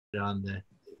on the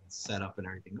setup and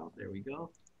everything. Oh, there we go.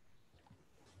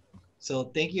 So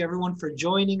thank you everyone for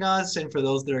joining us, and for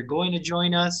those that are going to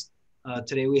join us.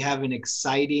 Today we have an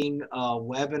exciting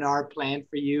webinar planned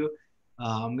for you.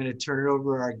 I'm going to turn it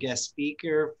over to our guest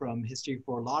speaker from History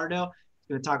Fort Lauderdale. She's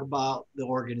going to talk about the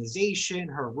organization,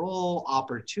 her role,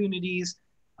 opportunities,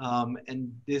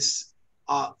 and this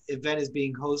event is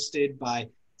being hosted by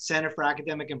Center for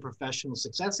Academic and Professional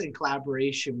Success in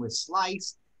collaboration with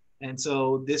Slice. And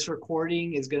so this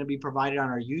recording is going to be provided on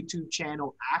our YouTube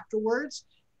channel afterwards,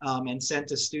 and sent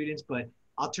to students. But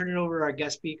I'll turn it over to our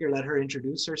guest speaker, let her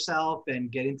introduce herself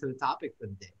and get into the topic for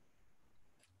the day.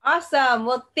 Awesome.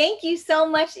 Well, thank you so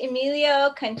much,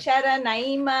 Emilio, Conchetta,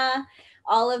 Naima,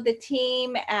 all of the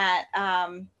team at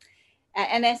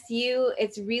NSU.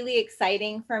 It's really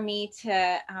exciting for me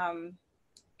to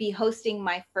be hosting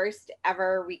my first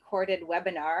ever recorded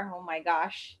webinar. Oh my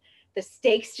gosh, the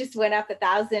stakes just went up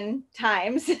 1,000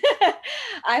 times.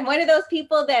 I'm one of those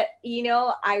people that,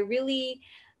 I really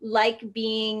like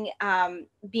being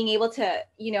able to,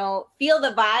 feel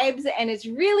the vibes, and it's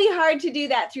really hard to do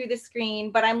that through the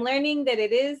screen, but I'm learning that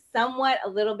it is somewhat a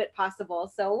little bit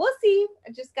possible. So we'll see.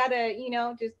 I just gotta,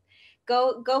 just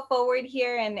go forward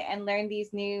here and learn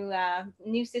these new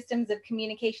systems of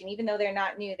communication. Even though they're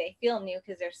not new, they feel new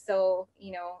because they're so,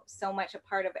 so much a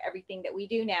part of everything that we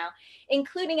do now,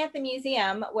 including at the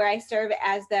museum, where I serve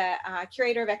as the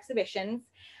curator of exhibitions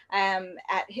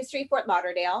at History Fort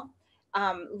Lauderdale.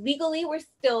 Legally, we're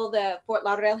still the Fort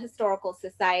Lauderdale Historical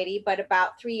Society, but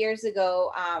about 3 years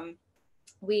ago,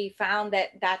 we found that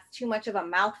that's too much of a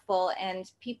mouthful, and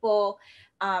people,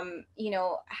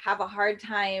 have a hard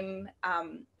time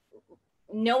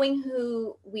knowing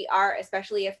who we are,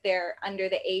 especially if they're under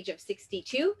the age of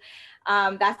 62.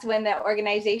 That's when the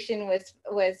organization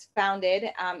was founded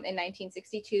in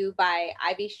 1962 by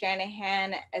Ivy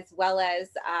Stranahan, as well as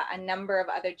a number of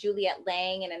other, Juliet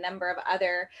Lang, and a number of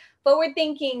other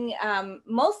forward-thinking,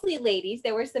 mostly ladies.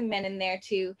 There were some men in there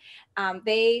too.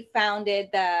 They founded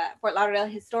the Fort Lauderdale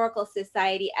Historical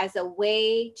Society as a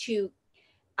way to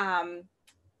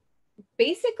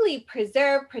basically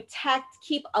preserve, protect,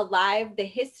 keep alive the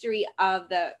history of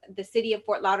the city of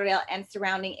Fort Lauderdale and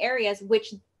surrounding areas,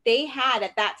 which they had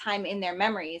at that time in their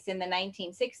memories. In the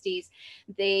 1960s,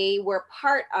 they were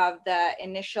part of the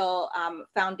initial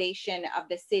foundation of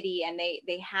the city, and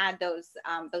they had those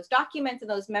documents and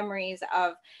those memories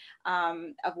of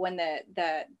when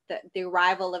the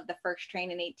arrival of the first train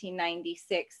in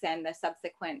 1896 and the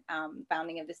subsequent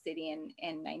founding of the city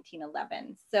in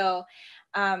 1911. So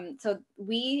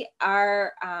we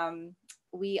are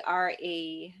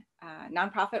a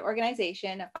nonprofit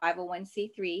organization, a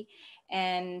 501c3,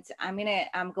 and I'm gonna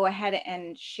go ahead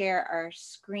and share our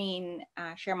screen,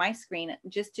 share my screen,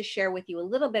 just to share with you a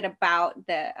little bit about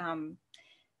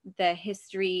the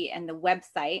history and the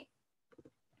website,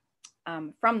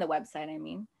 from the website, I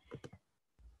mean,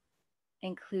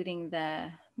 including the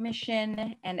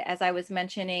mission. And as I was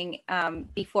mentioning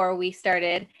before we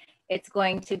started, it's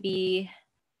going to be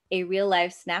a real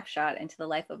life snapshot into the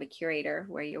life of a curator,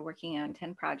 where you're working on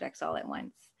 10 projects all at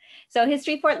once. So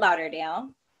History Fort Lauderdale.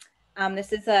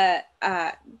 This is a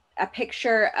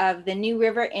picture of the New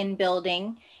River Inn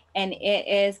building. And it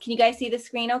is, can you guys see the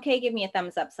screen okay? Give me a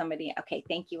thumbs up, somebody. Okay,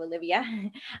 thank you, Olivia.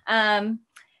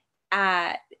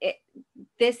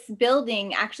 This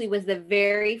building actually was the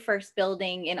very first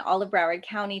building in all of Broward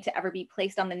County to ever be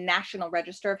placed on the National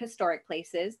Register of Historic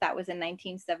Places. That was in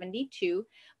 1972,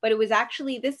 but it was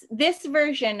actually this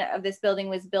version of this building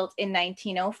was built in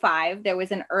 1905. There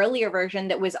was an earlier version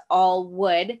that was all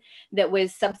wood that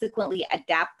was subsequently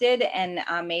adapted and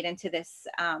made into this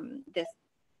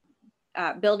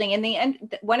building. And the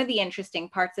end, one of the interesting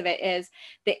parts of it is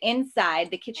the inside,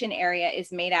 the kitchen area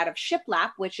is made out of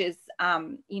shiplap, which is,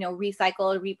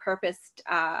 recycled, repurposed,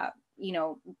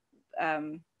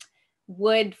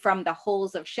 wood from the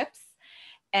hulls of ships.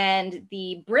 And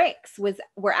the bricks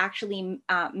were actually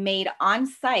made on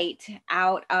site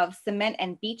out of cement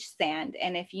and beach sand.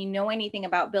 And if you know anything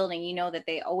about building, you know that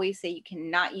they always say you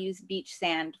cannot use beach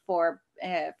sand for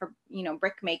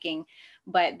brick making.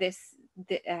 But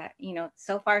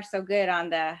so far so good on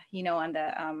the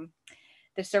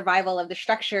survival of the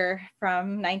structure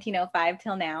from 1905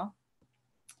 till now.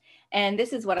 And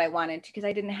this is what I wanted to, because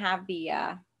I didn't have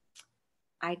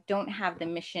I don't have the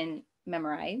mission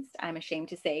memorized, I'm ashamed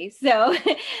to say. So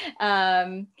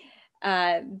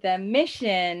the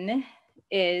mission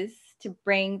is to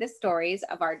bring the stories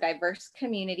of our diverse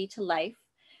community to life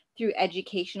through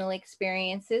educational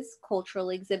experiences, cultural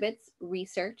exhibits,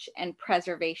 research, and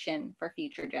preservation for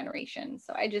future generations.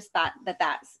 So I just thought that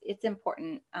it's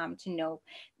important to know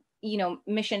you know,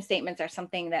 mission statements are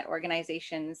something that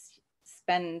organizations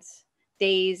spend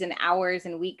days and hours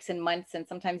and weeks and months and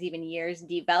sometimes even years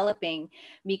developing,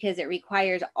 because it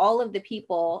requires all of the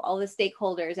people, all the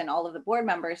stakeholders and all of the board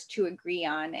members to agree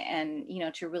on, and, you know,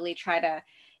 to really try to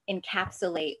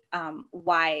encapsulate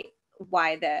why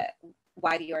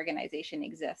the organization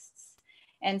exists.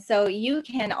 And so you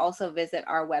can also visit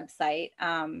our website.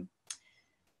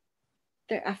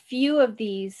 A few of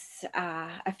these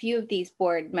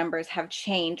board members have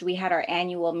changed. We had our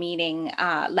annual meeting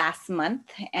last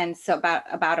month, and so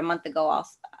about a month ago,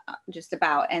 also, just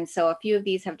about. And so a few of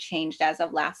these have changed as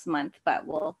of last month, but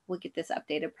we'll get this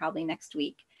updated probably next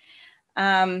week.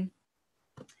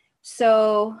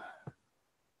 So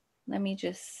let me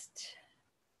just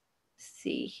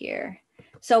see here.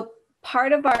 So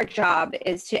part of our job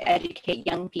is to educate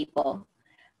young people.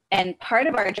 And part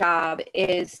of our job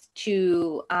is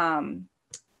to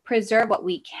preserve what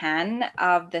we can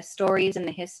of the stories and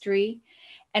the history.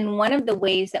 And one of the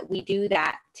ways that we do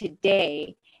that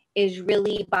today is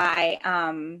really by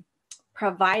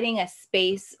providing a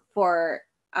space for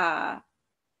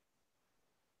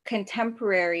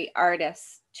contemporary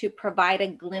artists to provide a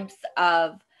glimpse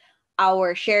of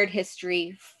our shared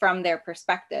history from their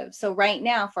perspective. So right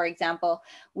now, for example,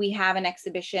 we have an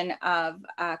exhibition of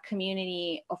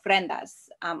community ofrendas,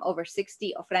 over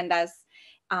 60 ofrendas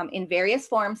in various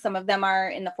forms. Some of them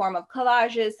are in the form of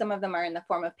collages, some of them are in the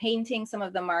form of painting, some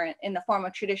of them are in the form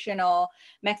of traditional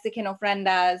Mexican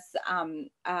ofrendas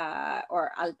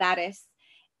or altares.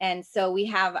 And so we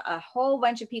have a whole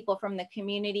bunch of people from the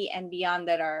community and beyond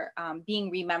that are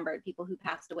being remembered, people who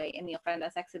passed away in the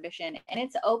Ofrendas exhibition. And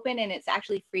it's open and it's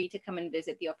actually free to come and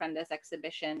visit the Ofrendas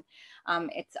exhibition.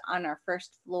 It's on our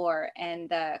first floor, and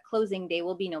the closing day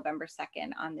will be November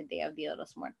 2nd on the day of Dia de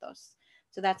los Muertos.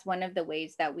 So that's one of the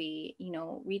ways that we, you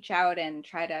know, reach out and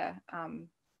try to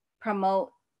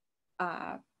promote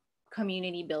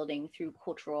community building through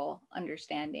cultural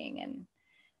understanding and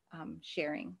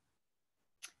sharing.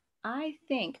 I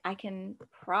think I can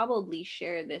probably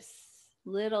share this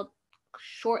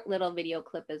short little video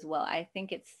clip as well. I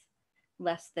think it's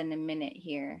less than a minute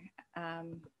here. I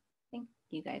think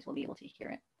you guys will be able to hear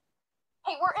it.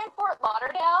 Hey, we're in Fort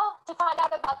Lauderdale to find out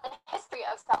about the history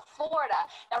of South Florida.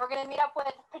 Now we're going to meet up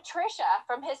with Patricia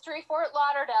from History Fort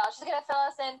Lauderdale. She's going to fill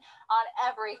us in on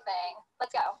everything.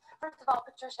 Let's go. First of all,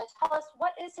 Patricia, tell us,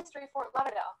 what is History Fort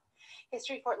Lauderdale?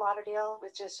 History Fort Lauderdale,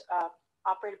 which is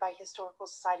operated by Historical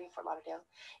Society of Fort Lauderdale,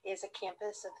 is a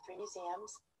campus of 3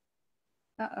 museums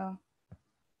and a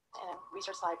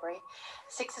research library.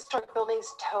 6 historic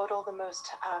buildings total, the most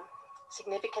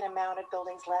significant amount of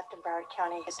buildings left in Broward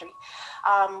County history.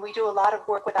 We do a lot of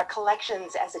work with our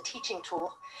collections as a teaching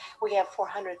tool. We have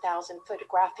 400,000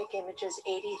 photographic images,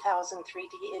 80,000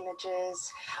 3D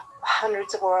images,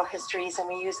 hundreds of oral histories, and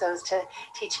we use those to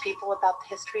teach people about the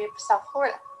history of South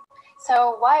Florida.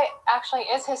 So why actually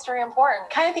is history important?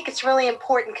 I kind of think it's really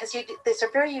important because there's a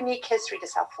very unique history to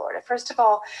South Florida. First of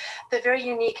all, the very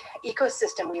unique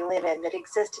ecosystem we live in that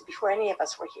existed before any of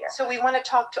us were here. So we want to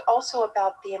talk also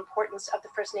about the importance of the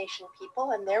First Nation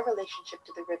people and their relationship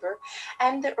to the river,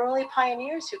 and the early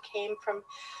pioneers who came from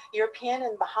European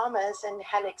and Bahamas and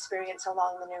had experience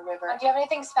along the New River. Do you have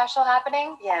anything special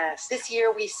happening? Yes, this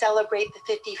year we celebrate the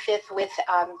 55th with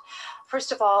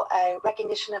first of all, a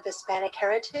recognition of Hispanic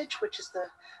heritage, which is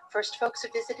the first folks who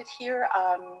visited here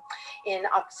in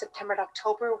September and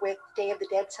October with Day of the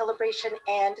Dead celebration,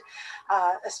 and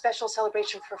a special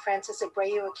celebration for Francis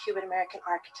Abreu, a Cuban-American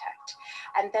architect.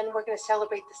 And then we're going to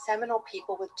celebrate the Seminole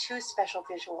people with 2 special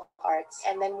visual arts.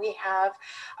 And then we have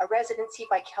a residency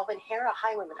by Kelvin Hare, a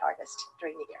highwayman artist,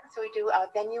 during the year. So we do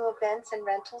venue events and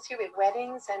rentals here. We have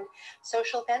weddings and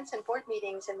social events and board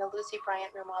meetings in the Lucy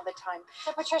Bryant Room all the time.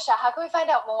 So Patricia, how can we find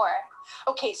out more?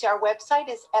 Okay, so our website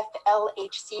is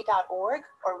flhc.org,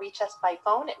 or reach us by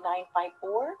phone at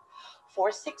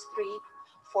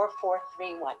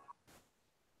 954-463-4431.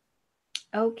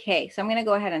 Okay, so I'm going to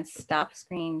go ahead and stop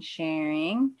screen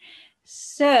sharing.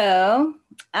 So,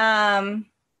 that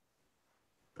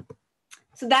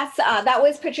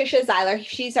was Patricia Zeiler.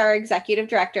 She's our executive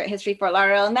director at History Fort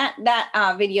Lauderdale, and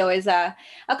that video is a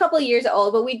couple of years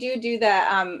old. But we do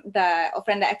the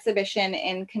Ofrenda exhibition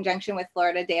in conjunction with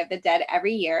Florida Day of the Dead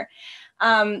every year.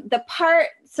 That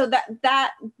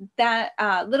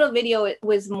little video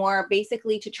was more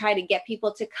basically to try to get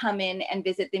people to come in and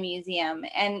visit the museum,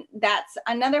 and that's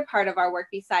another part of our work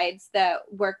besides the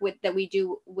work that we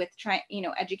do with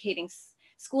educating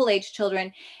school-age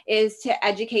children, is to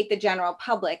educate the general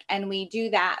public. And we do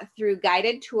that through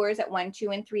guided tours at 1,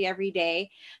 2, and 3 every day,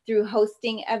 through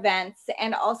hosting events,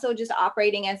 and also just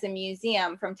operating as a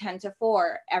museum from 10 to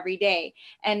 4 every day.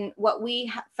 And what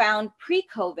we found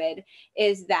pre-COVID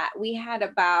is that we had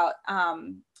about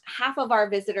half of our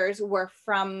visitors were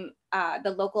from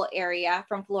the local area,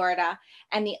 from Florida,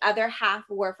 and the other half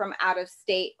were from out of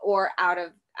state or out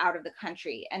of the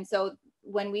country. And so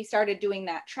when we started doing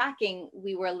that tracking,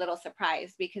 we were a little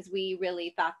surprised because we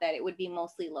really thought that it would be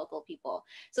mostly local people.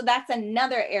 So that's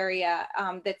another area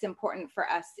that's important for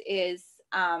us is,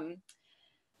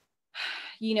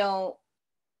 you know,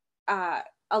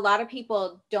 a lot of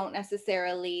people don't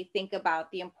necessarily think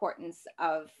about the importance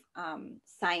of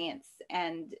science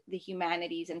and the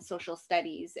humanities and social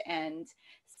studies and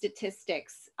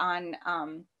statistics on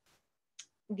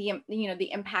the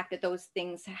impact that those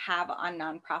things have on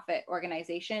nonprofit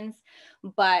organizations.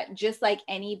 But just like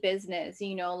any business,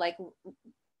 you know, like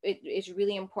it's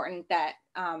really important that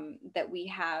that we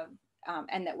have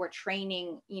and that we're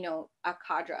training, you know, a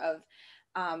cadre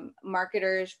of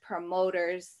marketers,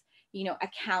 promoters, you know,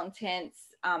 accountants,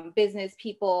 business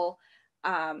people,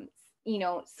 you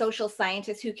know, social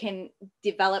scientists who can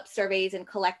develop surveys and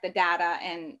collect the data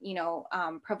and, you know,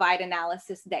 provide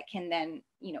analysis that can then,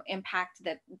 you know, impact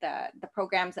the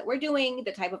programs that we're doing,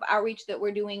 the type of outreach that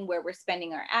we're doing, where we're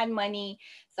spending our ad money,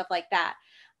 stuff like that.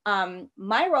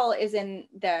 My role is in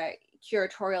the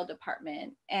curatorial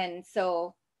department. And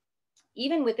so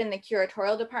even within the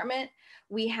curatorial department,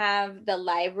 we have the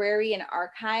library and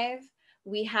archive.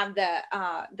 We have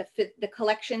the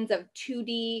collections of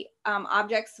 2D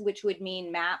objects, which would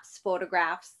mean maps,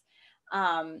 photographs,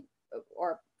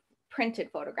 or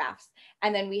printed photographs.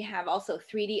 And then we have also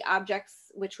 3D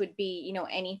objects, which would be, you know,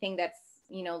 anything that's,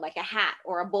 you know, like a hat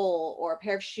or a bowl or a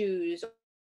pair of shoes, or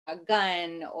a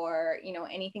gun, or, you know,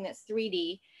 anything that's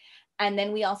 3D. And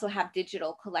then we also have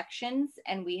digital collections,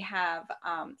 and we have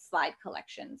slide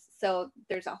collections. So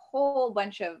there's a whole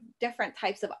bunch of different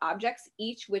types of objects,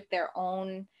 each with their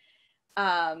own,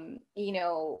 you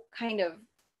know, kind of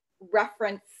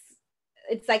reference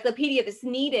encyclopedia that's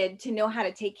needed to know how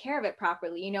to take care of it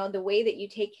properly. You know, the way that you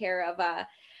take care of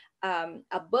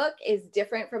a book is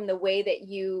different from the way that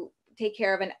you take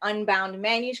care of an unbound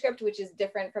manuscript, which is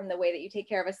different from the way that you take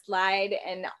care of a slide.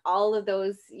 And all of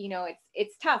those, you know,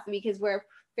 it's tough because we're a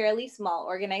fairly small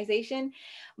organization,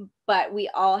 but we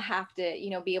all have to, you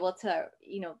know, be able to,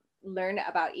 you know, learn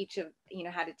about each of, you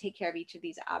know, how to take care of each of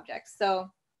these objects.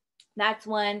 So that's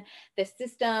one. The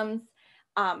systems,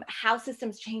 how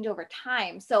systems change over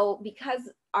time. So because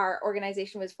our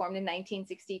organization was formed in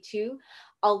 1962,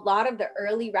 a lot of the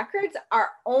early records are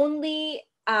only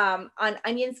on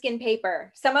onion skin paper.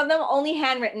 Some of them only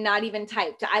handwritten, not even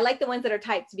typed. I like the ones that are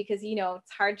typed because, you know,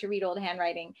 it's hard to read old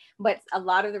handwriting, but a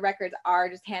lot of the records are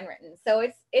just handwritten. So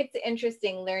it's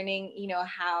interesting learning, you know,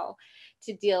 how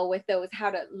to deal with those, how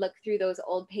to look through those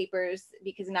old papers,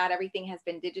 because not everything has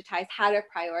been digitized, how to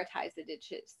prioritize the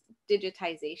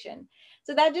digitization.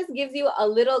 So that just gives you a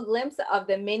little glimpse of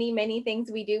the many, many things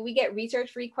we do. We get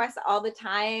research requests all the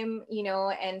time, you know,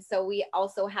 and so we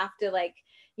also have to, like,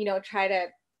 you know, try to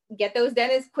get those done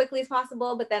as quickly as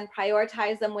possible, but then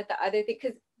prioritize them with the other thing.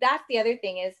 Because that's the other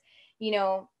thing is, you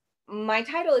know, my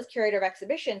title is curator of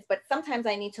exhibitions, but sometimes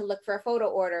I need to look for a photo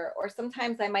order, or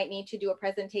sometimes I might need to do a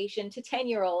presentation to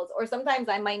 10-year-olds, or sometimes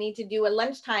I might need to do a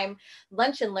lunchtime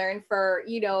lunch and learn for,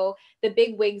 you know, the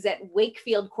big wigs at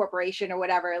Wakefield Corporation or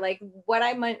whatever. Like what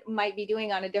I might be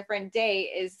doing on a different day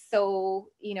is so,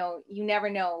 you know, you never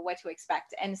know what to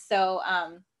expect. And so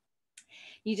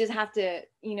you just have to,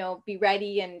 you know, be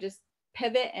ready and just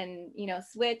pivot and, you know,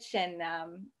 switch and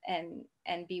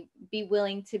be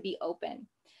willing to be open.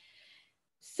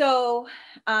 So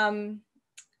I'm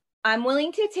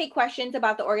willing to take questions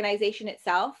about the organization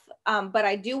itself, but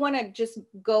I do want to just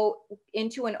go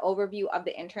into an overview of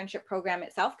the internship program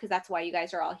itself, because that's why you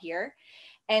guys are all here.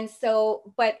 And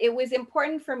so, but it was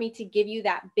important for me to give you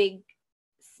that big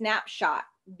snapshot,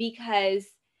 because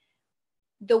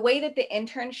the way that the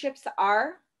internships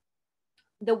are,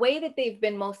 the way that they've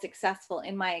been most successful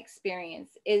in my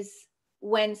experience is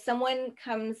when someone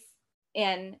comes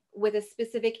in with a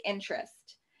specific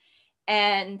interest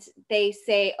and they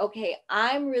say, okay,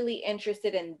 I'm really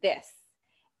interested in this.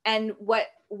 And what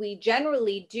we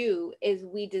generally do is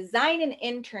we design an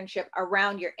internship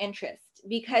around your interest,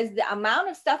 because the amount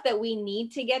of stuff that we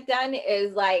need to get done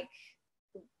is like,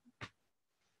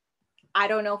 I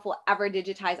don't know if we'll ever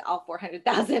digitize all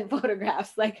 400,000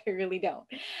 photographs. Like, I really don't.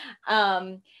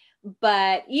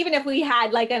 But even if we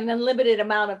had like an unlimited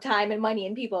amount of time and money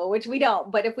and people, which we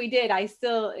don't, but if we did,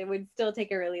 it would still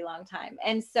take a really long time.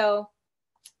 And so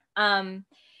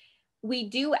we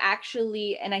do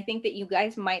actually, and I think that you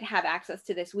guys might have access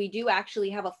to this, we do actually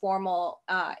have a formal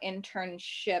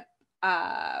internship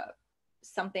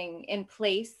something in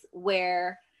place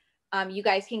where you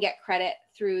guys can get credit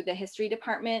through the history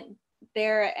department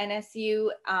there at NSU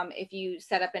if you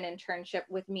set up an internship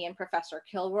with me and Professor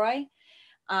Kilroy.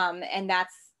 And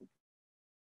that's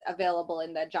available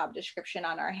in the job description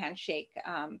on our Handshake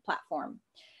platform.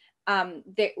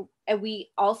 We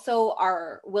also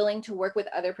are willing to work with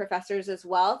other professors as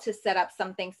well to set up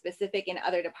something specific in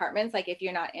other departments. Like if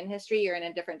you're not in history, you're in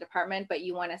a different department, but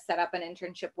you want to set up an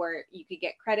internship where you could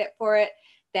get credit for it,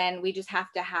 then we just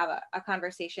have to have a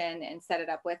conversation and set it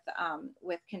up with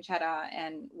Conchetta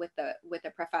and with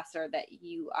the professor that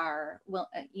you are,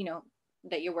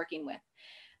 that you're working with.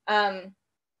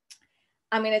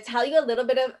 I'm going to tell you a little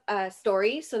bit of a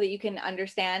story so that you can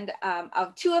understand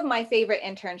of two of my favorite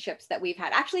internships that we've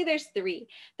had. Actually, there's three.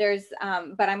 But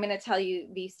I'm going to tell you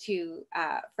these two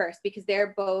first because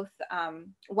they're both,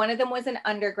 one of them was an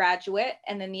undergraduate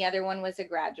and then the other one was a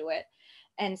graduate.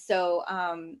 And so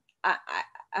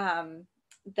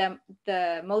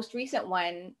the most recent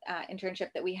one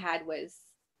internship that we had was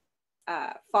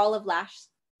fall of last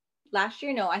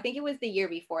year. No, I think it was the year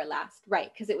before last,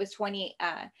 right? Because it was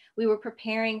we were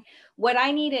preparing what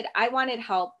I needed. I wanted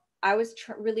help. I was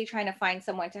really trying to find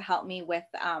someone to help me with,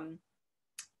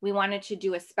 we wanted to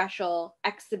do a special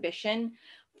exhibition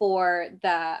for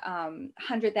the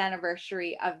 100th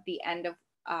anniversary of the end of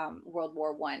World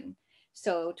War I.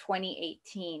 So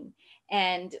 2018.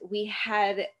 And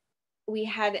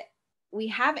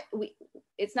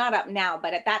it's not up now,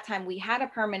 but at that time we had a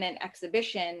permanent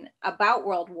exhibition about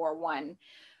World War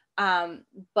I,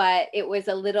 but it was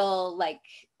a little like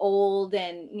old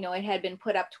and, it had been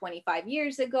put up 25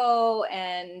 years ago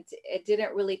and it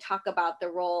didn't really talk about the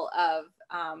role of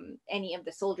any of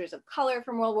the soldiers of color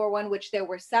from World War I, which there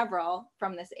were several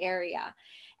from this area.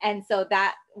 And so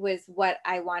that was what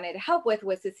I wanted help with,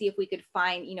 was to see if we could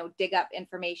find, dig up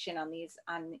information on these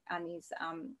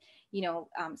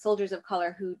soldiers of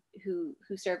color who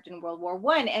served in World War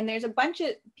I. And there's a bunch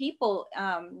of people,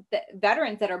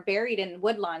 veterans that are buried in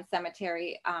Woodlawn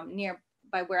Cemetery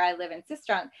nearby where I live in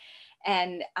Sistrunk.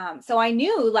 And so I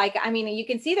knew, you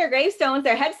can see their gravestones,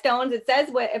 their headstones. It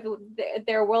says if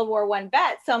they're World War I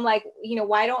vets. So I'm like,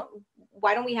 why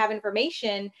don't we have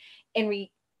information in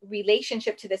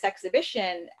relationship to this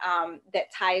exhibition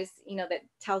that ties, that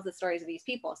tells the stories of these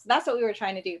people. So that's what we were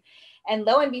trying to do. And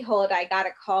lo and behold, I got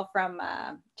a call from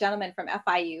a gentleman from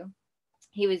FIU.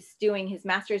 He was doing his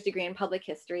master's degree in public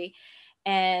history,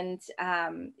 and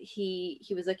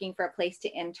he was looking for a place to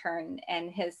intern, and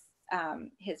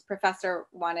his professor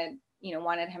wanted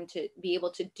him to be able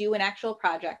to do an actual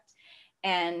project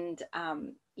and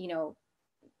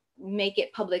make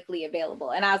it publicly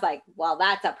available. And I was like, well,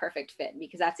 that's a perfect fit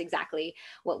because that's exactly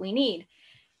what we need.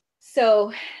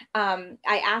 So I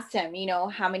asked him,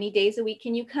 how many days a week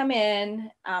can you come in?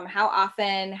 How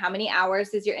often? How many hours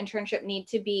does your internship need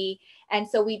to be? And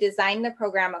so we designed the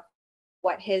program of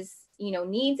what his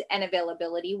needs and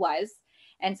availability was.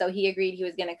 And so he agreed he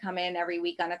was going to come in every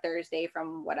week on a Thursday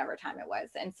from whatever time it was.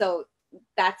 And so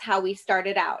that's how we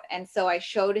started out. And so I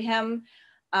showed him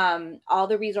all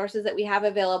the resources that we have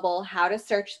available, how to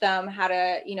search them, how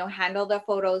to, handle the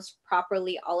photos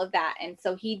properly, all of that. And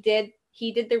so he did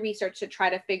the research to try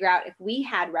to figure out if we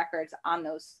had records on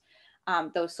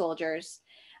those soldiers.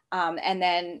 And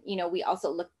then, we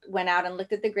also went out and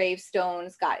looked at the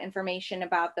gravestones, got information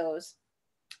about those.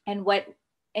 And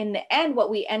in the end, what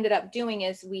we ended up doing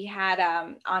is we had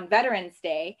on Veterans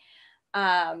Day,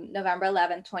 November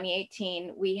 11th,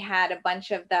 2018, we had a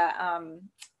bunch of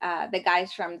the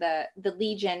guys from the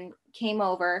Legion came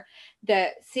over.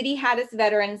 The city had its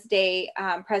Veterans Day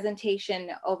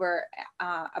presentation over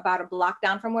about a block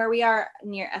down from where we are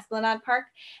near Esplanade Park.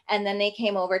 And then they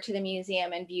came over to the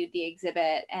museum and viewed the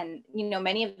exhibit. And,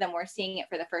 many of them were seeing it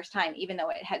for the first time, even though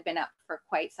it had been up for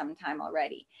quite some time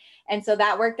already. And so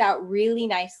that worked out really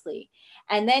nicely.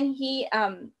 And then he,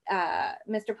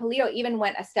 Mr. Polito even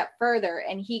went a step further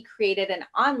and he created an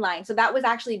online. So that was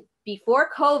actually before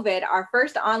COVID, our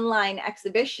first online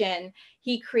exhibition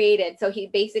he created. So he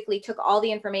basically took all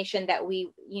the information that we,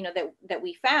 that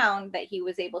we found that he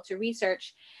was able to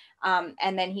research,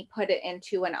 and then he put it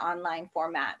into an online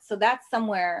format. So that's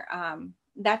somewhere,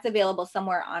 that's available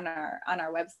somewhere on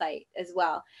our website as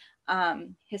well,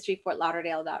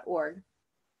 historyfortlauderdale.org.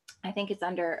 I think it's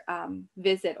under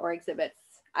visit or exhibits.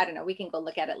 I don't know, we can go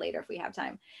look at it later if we have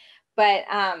time. But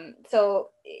so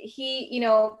he,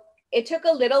 it took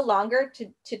a little longer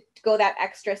to go that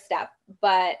extra step,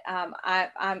 but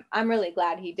I'm really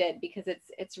glad he did, because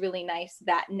it's really nice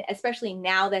that, especially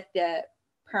now that the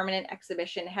permanent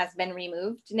exhibition has been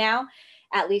removed now,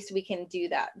 at least we can do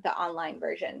the online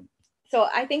version. So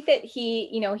I think that he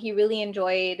really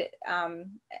enjoyed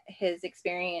his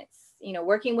experience,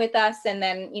 working with us. And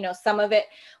then, some of it,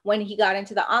 when he got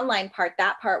into the online part,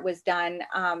 that part was done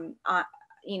on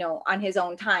his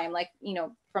own time, like,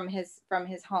 from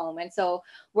his home. And so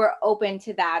we're open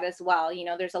to that as well.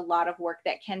 There's a lot of work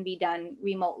that can be done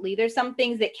remotely. There's some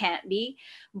things that can't be,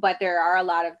 but there are a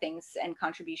lot of things and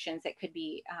contributions that could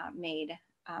be made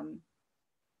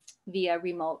via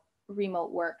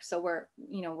remote work. So we're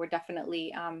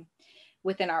definitely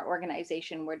within our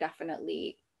organization, we're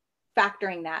definitely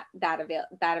factoring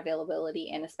that availability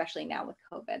in, especially now with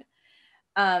COVID.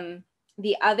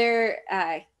 The other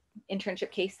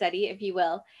internship case study, if you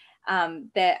will,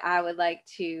 that I would like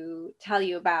to tell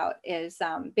you about is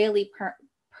Bailey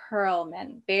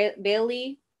Perlman.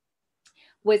 Bailey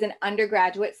was an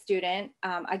undergraduate student,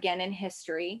 again in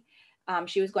history.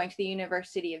 She was going to the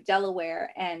University of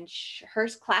Delaware, and her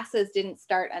classes didn't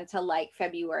start until like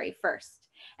February 1st.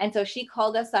 And so she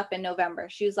called us up in November.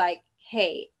 She was like,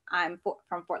 hey, I'm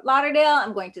from Fort Lauderdale.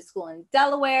 I'm going to school in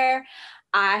Delaware.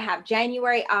 I have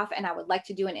January off and I would like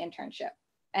to do an internship.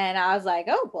 And I was like,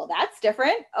 oh, well, that's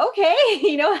different.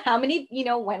 Okay. How many,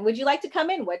 when would you like to come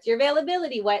in? What's your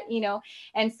availability?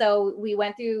 And so we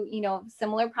went through,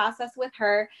 similar process with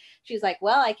her. She's like,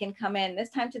 well, I can come in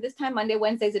this time to this time, Monday,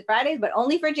 Wednesdays, and Fridays, but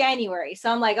only for January.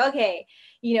 So I'm like, okay,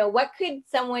 what could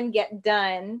someone get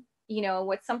done?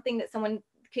 What's something that someone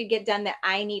could get done that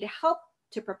I need help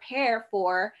to prepare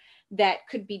for, that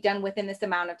could be done within this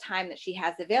amount of time that she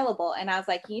has available? And I was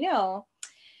like,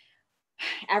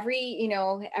 every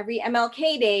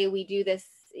MLK Day, we do this,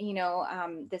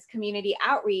 this community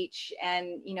outreach,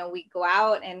 and, we go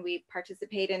out and we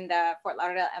participate in the Fort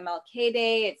Lauderdale MLK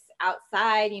Day. It's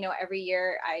outside, every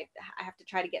year I have to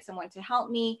try to get someone to help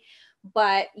me.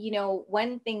 But,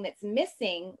 one thing that's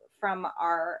missing from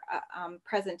our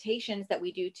presentations that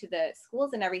we do to the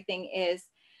schools and everything is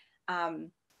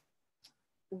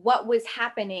what was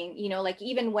happening, like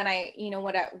even when I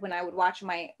would watch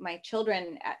my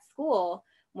children at school,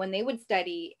 when they would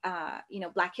study,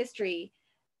 Black history,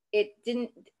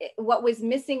 what was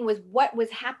missing was what was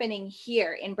happening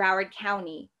here in Broward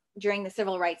County during the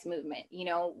civil rights movement.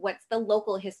 What's the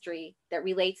local history that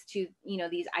relates to,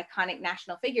 these iconic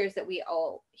national figures that we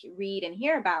all read and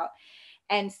hear about.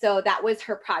 And so that was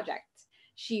her project.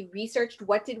 She researched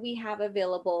what did we have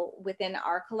available within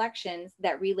our collections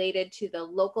that related to the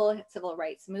local civil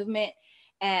rights movement.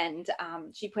 And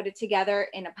she put it together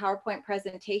in a PowerPoint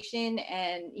presentation.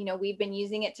 And, we've been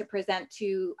using it to present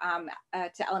to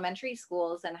elementary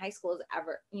schools and high schools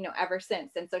ever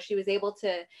since. And so she was able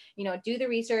to, do the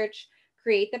research,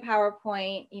 create the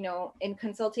PowerPoint, in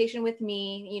consultation with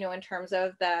me, in terms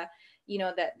of the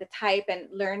type and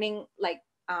learning, like,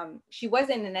 she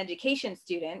wasn't an education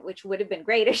student, which would have been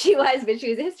great if she was, but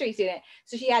she was a history student.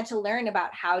 So she had to learn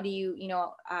about how do you,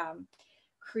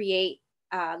 create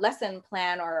a lesson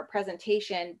plan or a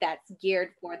presentation that's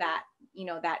geared for that,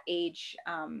 that age,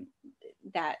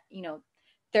 that,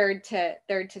 third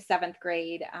to seventh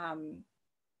grade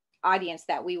audience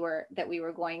that we were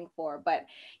going for. But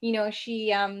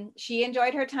she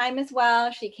enjoyed her time as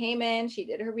well. She came in, she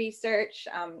did her research.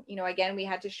 Again, we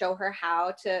had to show her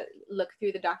how to look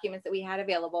through the documents that we had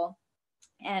available.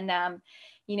 And at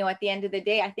the end of the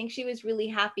day, I think she was really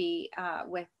happy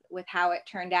with how it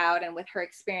turned out and with her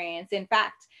experience. In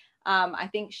fact, I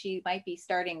think she might be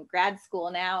starting grad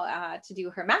school now to do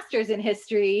her master's in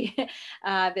history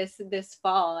this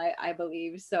fall, I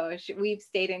believe. So we've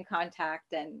stayed in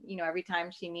contact, and every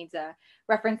time she needs a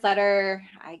reference letter,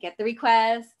 I get the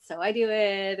request, so I do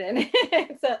it, and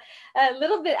it's a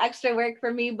little bit extra work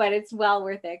for me, but it's well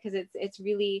worth it, because it's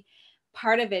really,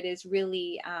 part of it is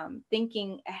really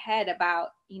thinking ahead about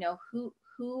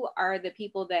who are the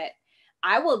people that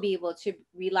I will be able to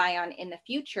rely on in the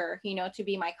future, to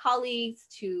be my colleagues,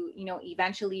 to,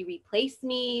 eventually replace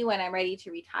me when I'm ready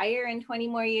to retire in 20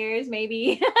 more years,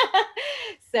 maybe.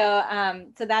 So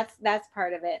that's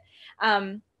part of it.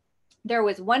 There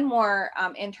was one more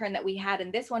intern that we had,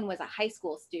 and this one was a high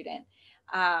school student.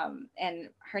 And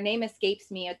her name escapes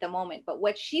me at the moment, but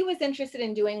what she was interested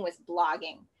in doing was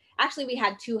blogging. Actually, we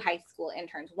had two high school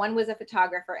interns. One was a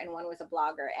photographer and one was a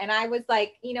blogger. And I was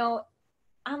like,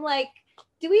 I'm like,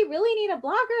 do we really need a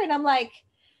blogger? And I'm like,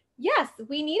 yes,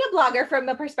 we need a blogger from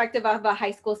the perspective of a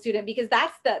high school student, because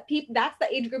that's the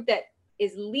age group that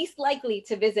is least likely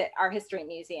to visit our history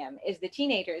museum is the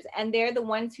teenagers. And they're the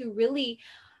ones who we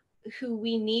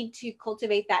need to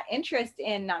cultivate that interest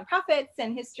in nonprofits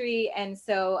and history. And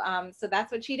so so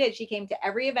that's what she did. She came to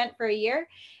every event for a year,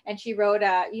 and she wrote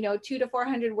a 200 to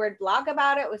 400 word blog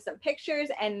about it with some pictures,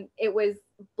 and it was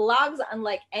blogs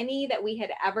unlike any that we had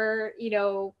ever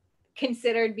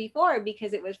considered before,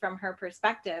 because it was from her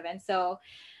perspective. And so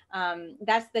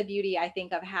that's the beauty, I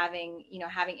think, of having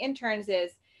interns,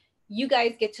 is you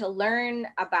guys get to learn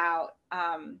about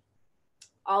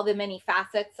all the many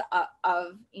facets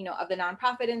of the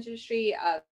nonprofit industry,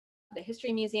 of the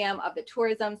history museum, of the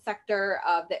tourism sector,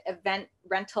 of the event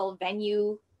rental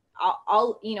venue,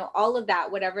 all of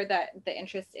that, whatever the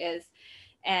interest is.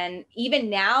 And even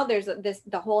now there's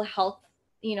the whole health,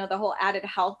 the whole added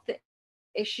health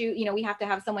issue. We have to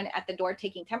have someone at the door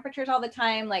taking temperatures all the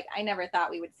time. Like, I never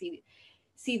thought we would see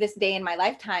this day in my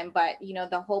lifetime, but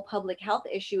the whole public health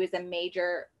issue is a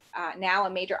major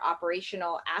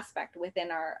operational aspect within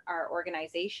our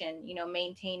organization.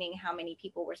 Maintaining how many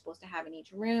people we're supposed to have in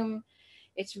each room.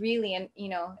 It's really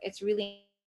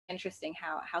interesting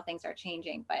how things are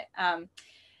changing. But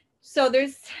so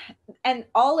and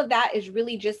all of that is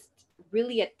really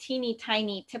a teeny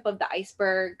tiny tip of the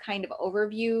iceberg kind of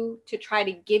overview to try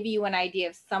to give you an idea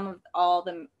of some of all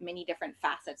the many different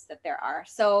facets that there are.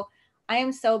 So I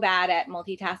am so bad at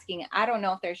multitasking. I don't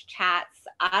know if there's chats.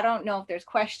 I don't know if there's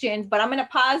questions, but I'm going to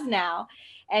pause now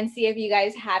and see if you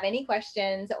guys have any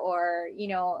questions, or,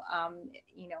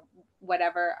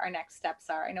 whatever our next steps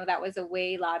are. I know that was a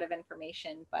lot of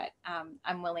information, but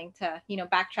I'm willing to,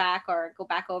 backtrack or go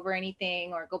back over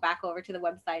anything, or go back over to the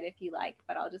website if you like,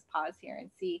 but I'll just pause here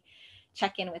and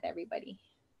check in with everybody.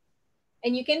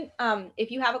 And you can,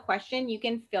 if you have a question, you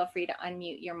can feel free to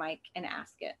unmute your mic and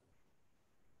ask it.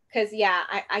 Because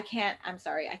I'm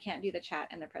sorry, I can't do the chat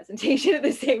and the presentation at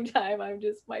the same time.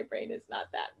 My brain is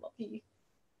not that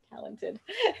multi-talented.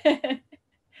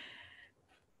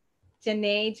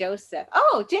 Janae Joseph.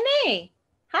 Oh, Janae,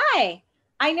 hi.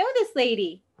 I know this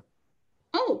lady.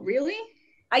 Oh, really?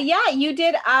 Yeah, you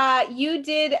did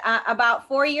about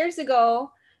 4 years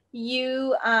ago,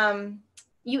 you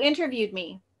interviewed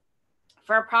me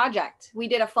for a project. We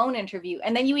did a phone interview,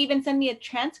 and then you even sent me a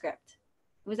transcript.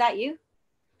 Was that you?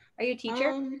 Are you a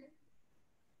teacher?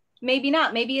 Maybe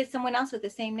not. Maybe it's someone else with the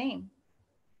same name.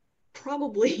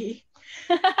 Probably.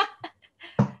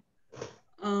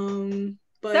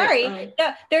 But, sorry,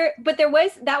 that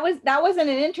wasn't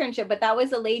an internship, but that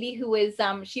was a lady who was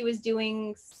she was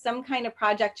doing some kind of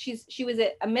project. She was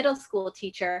a middle school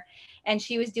teacher, and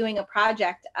she was doing a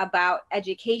project about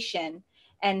education.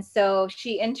 And so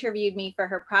she interviewed me for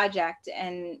her project,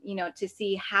 and to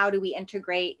see how do we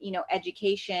integrate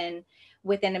education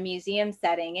within a museum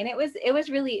setting. And that was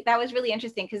really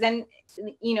interesting, because then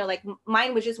like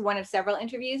mine was just one of several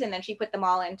interviews, and then she put them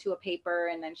all into a paper,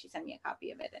 and then she sent me a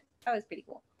copy of it. And that was pretty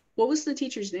cool. What was the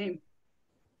teacher's name?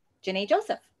 Janae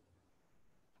Joseph.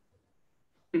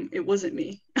 It wasn't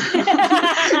me. Yeah,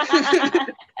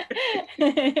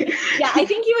 I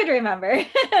think you would remember.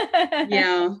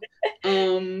 Yeah.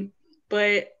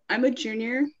 But I'm a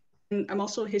junior, and I'm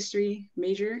also a history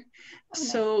major. Oh,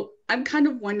 nice. So I'm kind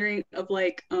of wondering of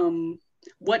like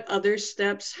what other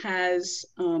steps has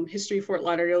History Fort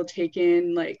Lauderdale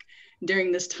taken like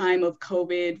during this time of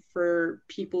COVID for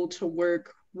people to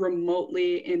work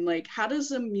remotely, and like how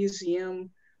does a museum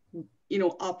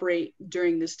operate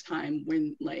during this time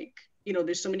when like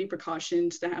there's so many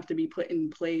precautions that have to be put in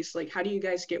place? Like, how do you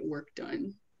guys get work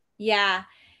done? Yeah,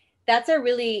 that's a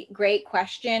really great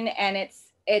question. And it's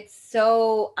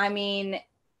so, I mean,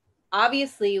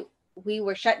 obviously we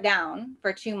were shut down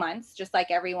for 2 months, just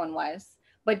like everyone was.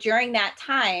 But during that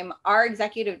time, our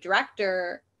executive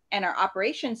director and our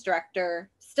operations director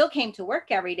still came to work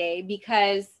every day,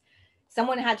 because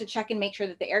someone had to check and make sure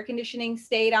that the air conditioning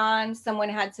stayed on. Someone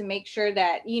had to make sure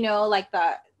that, like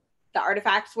the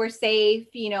artifacts were safe,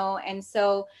 and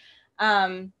so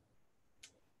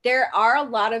there are a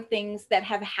lot of things that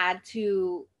have had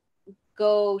to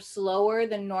go slower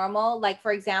than normal. Like,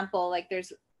 for example, like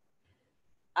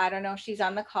I don't know if she's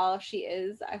on the call. If she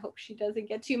is, I hope she doesn't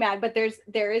get too mad, but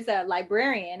there is a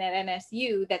librarian at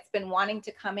NSU that's been wanting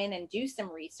to come in and do some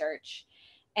research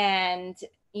and,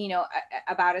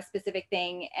 about a specific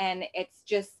thing. And it's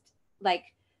just like,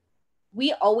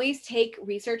 we always take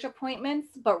research appointments,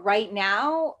 but right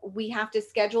now we have to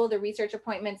schedule the research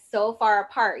appointments so far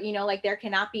apart, like there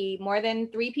cannot be more than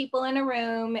 3 people in a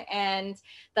room. And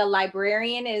the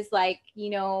librarian is like,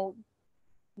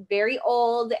 very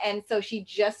old. And so she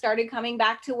just started coming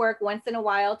back to work once in a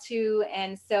while too.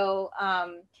 And so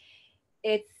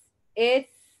it's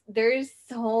there's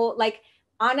so like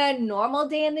on a normal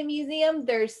day in the museum,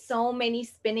 there's so many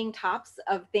spinning tops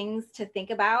of things to think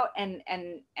about and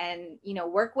you know,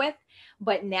 work with.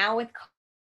 But now with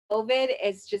COVID,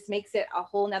 it just makes it a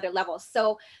whole nother level.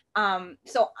 So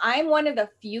so I'm one of the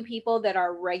few people that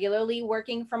are regularly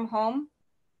working from home,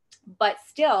 but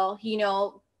still, you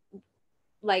know,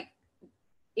 like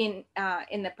in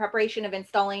the preparation of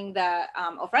installing the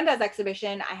Ofrendas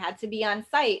exhibition, I had to be on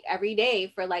site every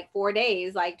day for like 4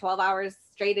 days, like 12 hours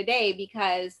straight a day,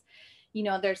 because, you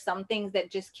know, there's some things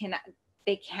that just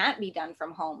they can't be done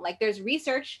from home. Like there's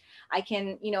research, I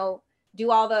can, you know, do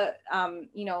all the,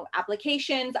 you know,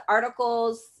 applications,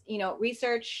 articles, you know,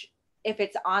 research. If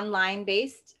it's online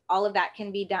based, all of that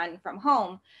can be done from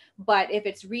home. But if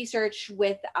it's research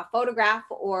with a photograph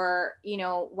or, you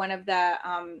know, one of the,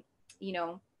 you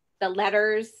know, the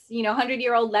letters, you know,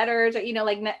 100-year-old letters, or, you know,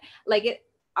 like it,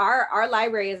 our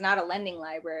library is not a lending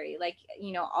library. Like,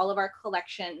 you know, all of our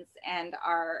collections and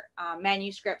our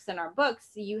manuscripts and our books,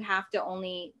 you have to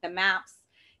only, the maps,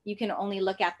 you can only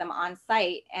look at them on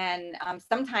site. And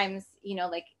sometimes, you know,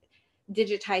 like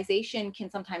digitization can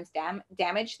sometimes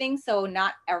damage things. So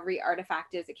not every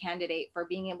artifact is a candidate for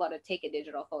being able to take a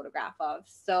digital photograph of.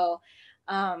 So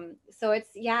so it's,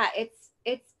 yeah,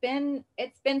 it's been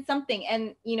something.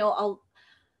 And you know,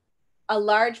 a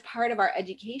large part of our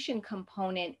education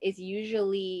component is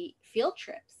usually field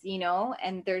trips, you know,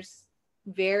 and there's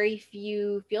very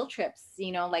few field trips,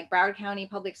 you know, like Broward County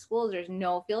Public Schools, there's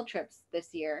no field trips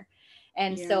this year.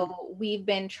 And so I've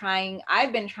been trying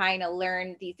to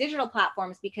learn these digital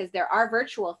platforms because there are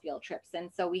virtual field trips. And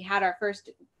so we had our first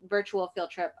virtual field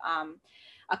trip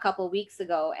a couple weeks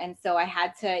ago. And so I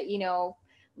had to, you know,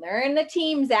 learn the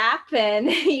Teams app and,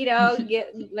 you know,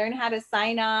 learn how to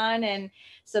sign on. And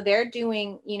so they're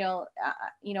doing, you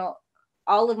know,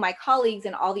 all of my colleagues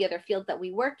and all the other fields that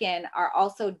we work in are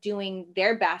also doing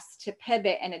their best to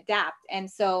pivot and adapt. And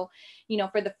so, you know,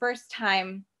 for the first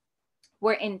time,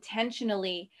 we're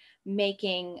intentionally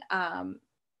making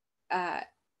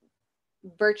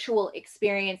virtual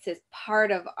experiences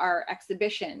part of our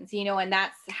exhibitions, you know, and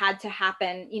that's had to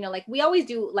happen, you know, like we always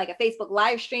do like a Facebook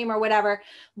live stream or whatever,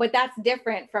 but that's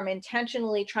different from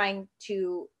intentionally trying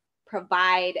to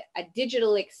provide a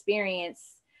digital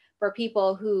experience for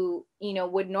people who, you know,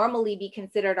 would normally be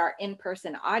considered our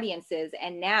in-person audiences.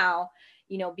 And now,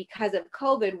 you know, because of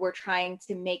COVID, we're trying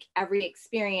to make every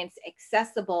experience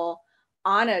accessible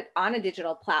on a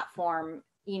digital platform,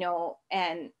 you know,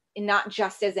 and not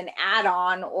just as an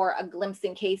add-on or a glimpse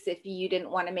in case if you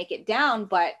didn't want to make it down,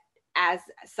 but as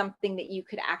something that you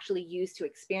could actually use to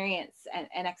experience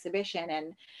an exhibition.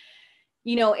 And,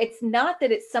 you know, it's not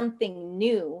that it's something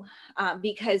new,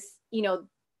 because, you know,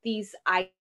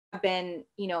 have been,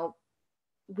 you know,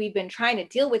 we've been trying to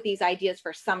deal with these ideas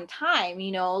for some time,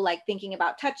 you know, like thinking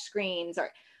about touch screens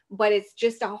but it's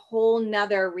just a whole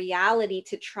nother reality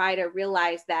to try to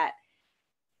realize that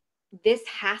this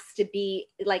has to be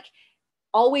like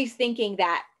always thinking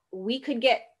that we could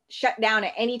get shut down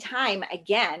at any time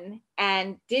again,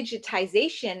 and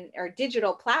digitization or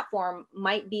digital platform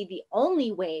might be the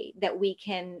only way that we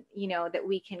can, you know, that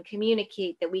we can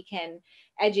communicate, that we can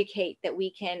educate, that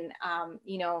we can,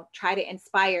 you know, try to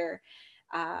inspire,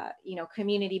 you know,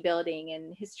 community building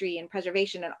and history and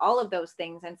preservation and all of those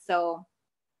things. And so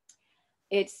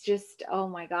it's just, oh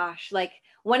my gosh, like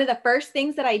one of the first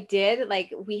things that I did,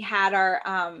 like we had our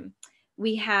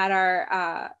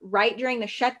right during the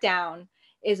shutdown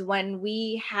is when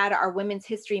we had our Women's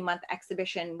History Month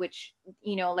exhibition, which,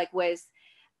 you know, like was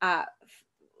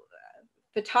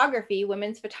photography,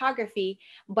 women's photography,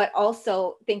 but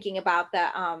also thinking about the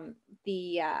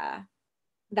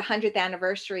 100th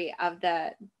anniversary of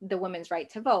the women's right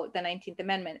to vote, the 19th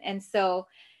Amendment. And so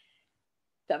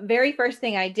the very first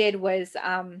thing I did was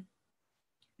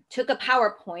took a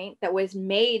PowerPoint that was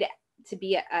made to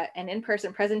be an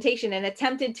in-person presentation and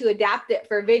attempted to adapt it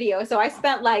for video. So I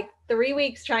spent like 3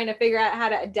 weeks trying to figure out how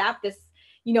to adapt this,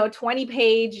 you know,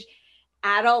 20-page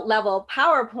adult level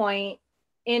PowerPoint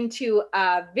into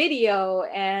a video.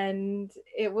 And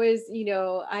it was, you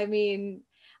know, I mean,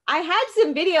 I had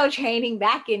some video training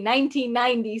back in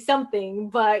 1990 something,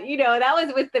 but you know, that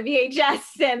was with the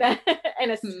VHS and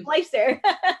a splicer.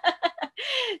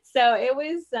 So it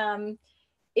was,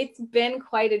 it's been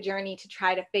quite a journey to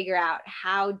try to figure out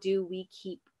how do we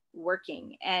keep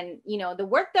working. And, you know, the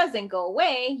work doesn't go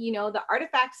away, you know, the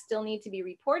artifacts still need to be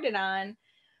reported on,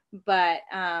 but,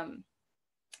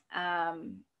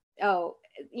 oh,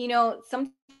 you know,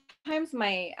 sometimes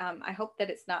my, I hope that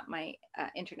it's not my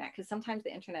internet, because sometimes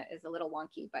the internet is a little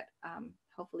wonky, but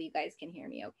hopefully you guys can hear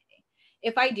me okay.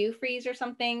 if I do freeze or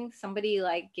something, somebody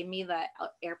like give me the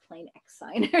airplane X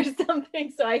sign or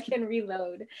something so I can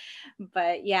reload.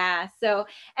 But yeah, so,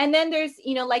 and then there's,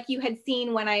 you know, like you had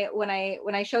seen when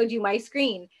I showed you my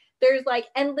screen, there's like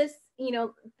endless, you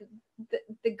know,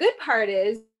 the good part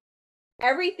is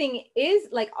everything is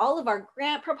like all of our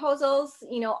grant proposals,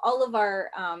 you know, all of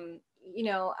our, you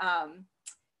know,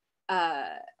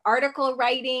 article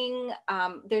writing,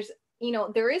 there's, you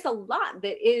know, there is a lot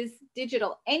that is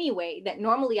digital anyway that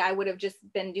normally I would have just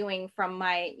been doing from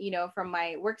my, you know, from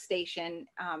my workstation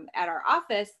at our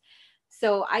office.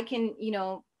 So I can, you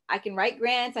know, I can write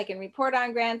grants, I can report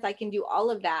on grants, I can do all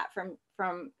of that from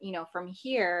you know, from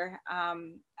here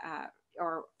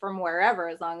or from wherever,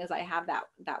 as long as I have that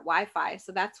Wi-Fi.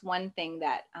 So that's one thing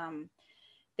that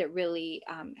that really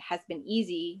has been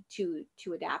easy to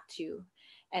adapt to.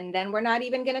 And then we're not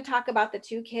even going to talk about the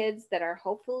 2 kids that are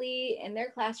hopefully in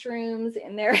their classrooms,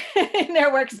 in their in their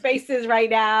workspaces right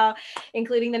now,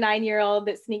 including the 9-year-old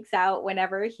that sneaks out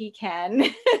whenever he can.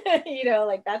 You know,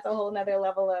 like that's a whole nother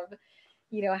level of,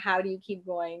 you know, how do you keep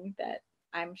going, that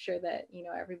I'm sure that, you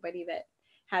know, everybody that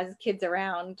has kids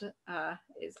around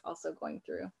is also going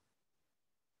through.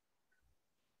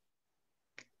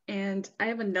 And I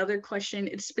have another question.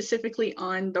 It's specifically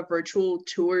on the virtual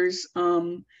tours.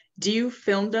 Do you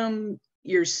film them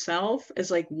yourself as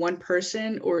like one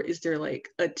person, or is there like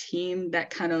a team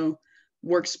that kind of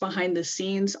works behind the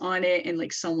scenes on it and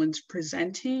like someone's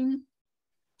presenting?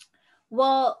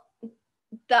 Well,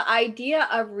 the idea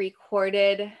of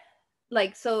recorded,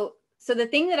 like, so the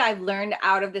thing that I've learned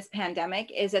out of this pandemic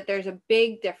is that there's a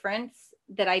big difference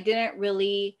that I didn't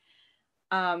really,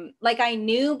 like I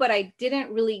knew, but I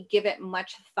didn't really give it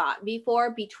much thought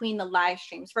before, between the live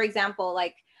streams. For example,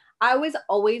 like I was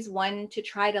always one to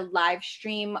try to live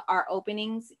stream our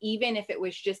openings, even if it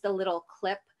was just a little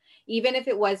clip, even if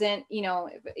it wasn't, you know,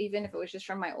 even if it was just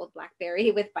from my old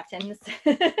BlackBerry with buttons.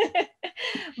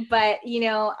 But, you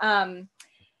know,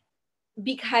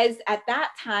 because at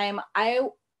that time,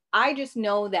 I just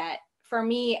know that for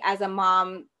me as a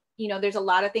mom, you know, there's a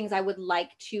lot of things I would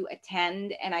like to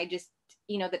attend, and I just,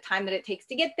 you know, the time that it takes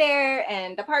to get there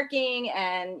and the parking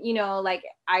and, you know, like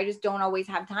I just don't always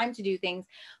have time to do things,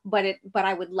 but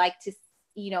I would like to,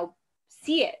 you know,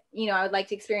 see it, you know, I would like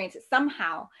to experience it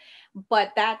somehow.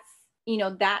 But that's, you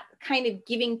know, that kind of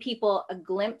giving people a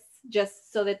glimpse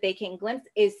just so that they can glimpse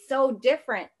is so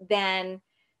different than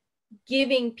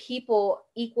giving people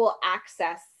equal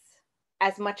access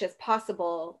as much as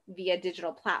possible via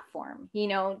digital platform. You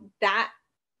know, that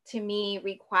to me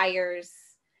requires,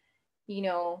 you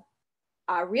know,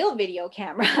 a real video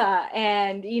camera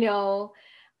and, you know,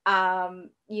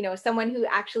 someone who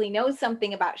actually knows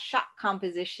something about shot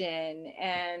composition.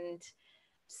 And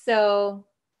so,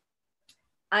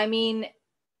 I mean,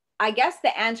 I guess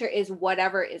the answer is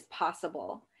whatever is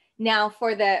possible. Now,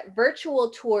 for the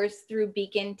virtual tours through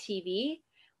Beacon TV,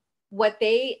 what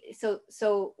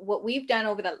we've done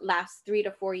over the last 3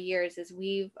 to 4 years is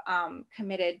we've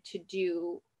committed to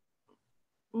do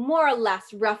more or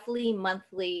less roughly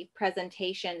monthly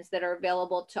presentations that are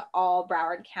available to all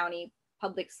Broward County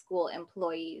public school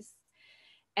employees.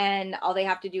 And all they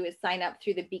have to do is sign up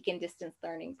through the Beacon Distance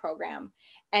Learning Program.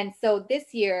 And so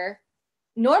this year,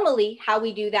 normally how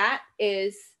we do that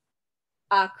is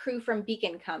a crew from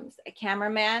Beacon comes, a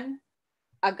cameraman,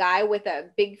 a guy with a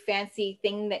big fancy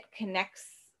thing that connects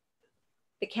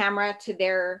the camera to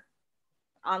their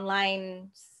online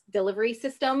delivery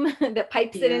system that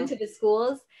pipes it into the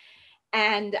schools,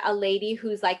 and a lady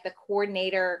who's like the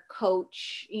coordinator,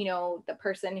 coach, you know, the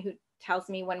person who tells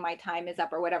me when my time is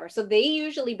up or whatever. So they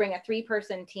usually bring a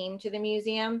 3-person team to the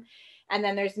museum. And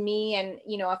then there's me and,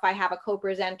 you know, if I have a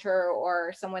co-presenter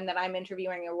or someone that I'm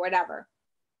interviewing or whatever.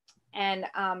 And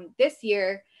this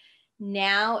year,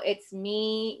 now it's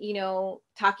me, you know,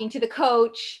 talking to the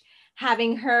coach,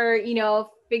 having her, you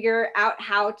know, figure out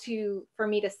how for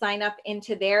me to sign up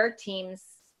into their team's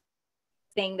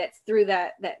thing that's through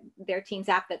their team's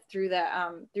app that's through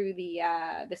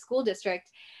the school district,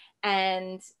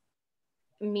 and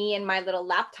me and my little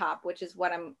laptop, which is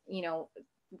what I'm, you know,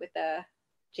 with the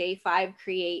J5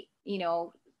 Create, you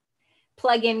know,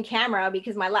 plug-in camera,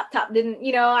 because my laptop didn't,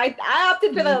 you know, I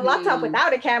opted for the laptop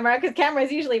without a camera because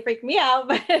cameras usually freak me out,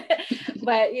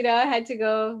 but you know, I had to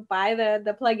go buy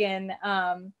the plug-in.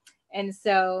 And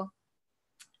so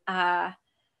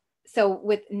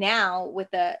with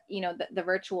the, you know, the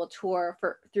virtual tour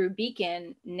through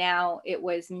Beacon, now it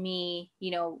was me, you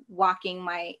know, walking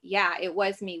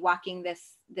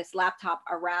this laptop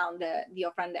around the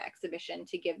Ofrenda exhibition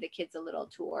to give the kids a little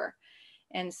tour.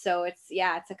 And so it's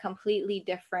a completely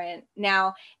different.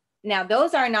 Now, Now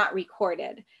those are not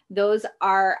recorded. Those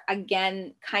are,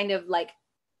 again, kind of like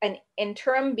an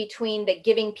interim between the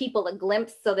giving people a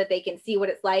glimpse so that they can see what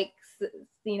it's like,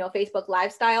 you know, Facebook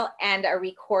lifestyle, and a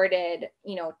recorded,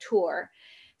 you know, tour.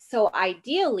 So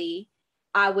ideally,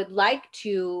 I would like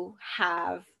to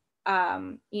have,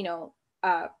 you know,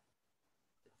 a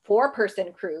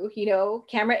 4-person crew, you know,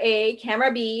 camera A,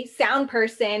 camera B, sound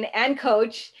person, and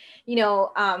coach, you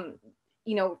know,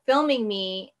 filming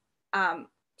me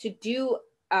to do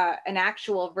an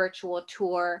actual virtual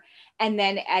tour, and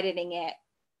then editing it,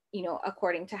 you know,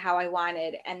 according to how I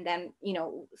wanted, and then, you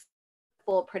know,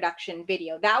 full production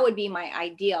video. That would be my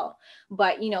ideal.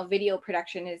 But, you know, video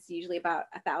production is usually about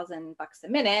 $1,000 a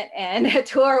minute, and a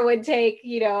tour would take,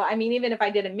 you know, I mean, even if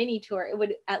I did a mini tour, it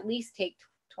would at least take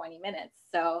 20 minutes.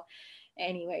 So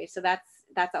anyway, so that's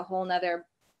a whole nother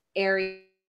area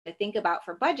to think about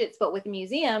for budgets. But with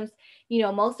museums, you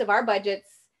know, most of our budgets,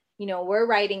 you know, we're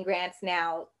writing grants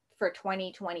now for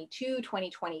 2022,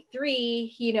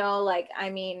 2023, you know, like, I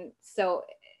mean, so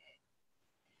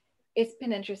it's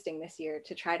been interesting this year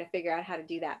to try to figure out how to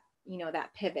do that, you know,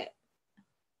 that pivot.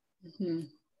 Mm-hmm.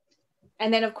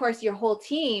 And then of course your whole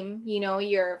team, you know,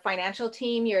 your financial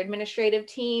team, your administrative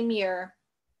team, your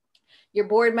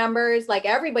board members, like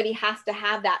everybody has to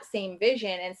have that same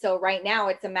vision. And so right now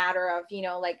it's a matter of, you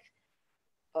know, like,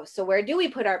 oh, so where do we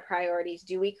put our priorities?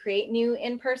 Do we create new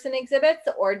in-person exhibits,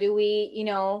 or do we, you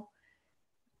know,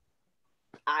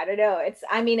 I don't know. It's,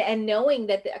 I mean, and knowing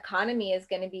that the economy is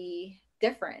going to be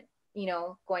different, you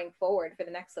know, going forward for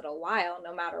the next little while,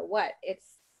 no matter what. It's,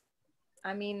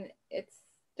 I mean, it's,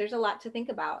 there's a lot to think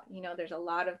about, you know, there's a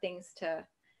lot of things to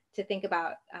think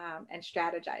about and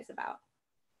strategize about.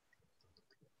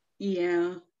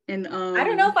 Yeah. And I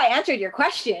don't know if I answered your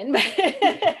question, but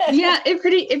yeah, it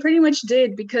pretty much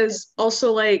did, because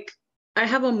also, like, I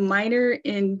have a minor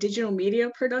in digital media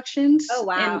productions. Oh,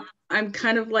 wow. And I'm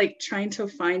kind of like trying to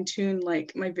fine tune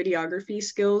like my videography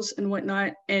skills and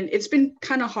whatnot. And it's been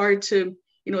kind of hard to,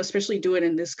 you know, especially do it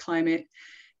in this climate,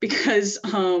 because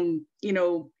you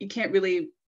know, you can't really,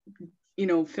 you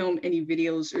know, film any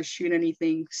videos or shoot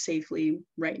anything safely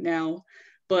right now.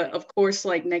 But of course,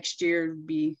 like next year would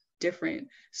be different.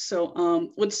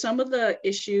 So with some of the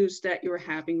issues that you're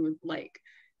having with like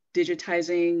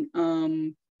digitizing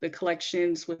the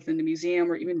collections within the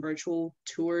museum, or even virtual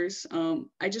tours,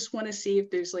 I just want to see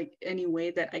if there's like any way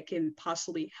that I can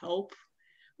possibly help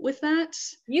with that.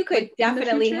 You could like,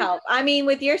 definitely help. I mean,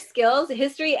 with your skills,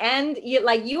 history, and you,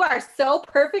 like, you are so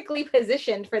perfectly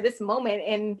positioned for this moment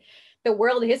in the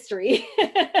world history.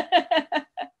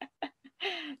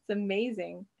 It's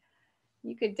amazing.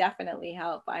 You could definitely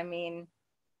help. I mean,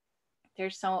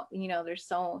 there's so, you know, there's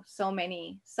so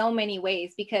many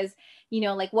ways, because, you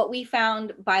know, like what we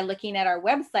found by looking at our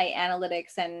website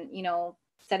analytics and, you know,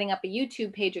 setting up a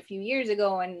YouTube page a few years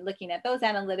ago and looking at those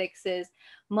analytics is,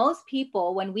 most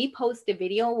people, when we post a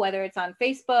video, whether it's on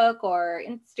Facebook or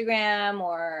Instagram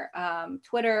or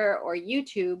Twitter or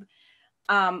YouTube,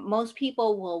 most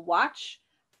people will watch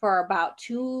for about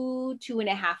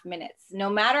 2.5 minutes,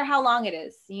 no matter how long it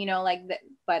is, you know, like,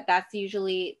 but that's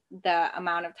usually the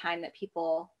amount of time that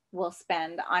people will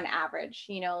spend on average,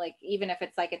 you know, like even if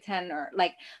it's like a 10 or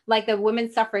like the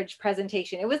women's suffrage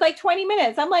presentation, it was like 20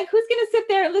 minutes. I'm like, who's going to sit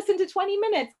there and listen to 20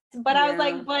 minutes? But yeah. I was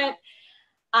like, but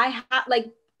I have,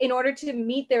 like, in order to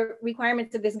meet the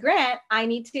requirements of this grant, I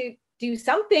need to do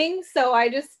something. So I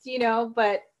just, you know,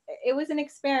 but it was an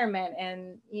experiment,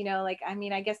 and, you know, like, I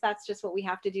mean, I guess that's just what we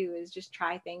have to do, is just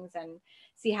try things and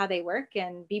see how they work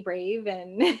and be brave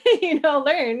and, you know,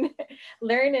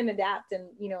 learn and adapt, and,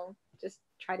 you know, just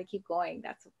try to keep going.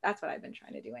 That's what I've been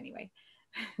trying to do anyway.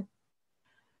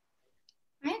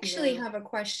 I actually have a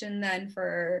question then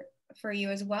for you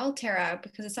as well, Tara,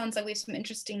 because it sounds like we have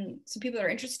some people that are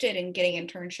interested in getting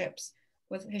internships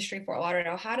with History Fort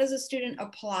Lauderdale. How does a student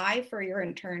apply for your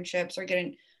internships, or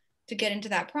get into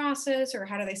that process, or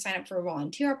how do they sign up for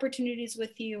volunteer opportunities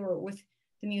with you or with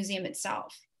the museum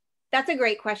itself? That's a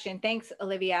great question. Thanks,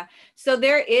 Olivia. So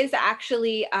there is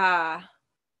actually,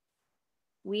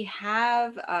 we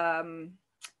have,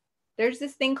 there's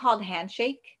this thing called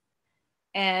Handshake,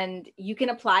 and you can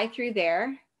apply through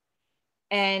there.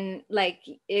 And like,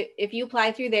 if you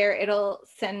apply through there, it'll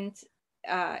send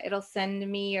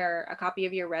me a copy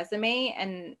of your resume,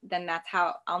 and then that's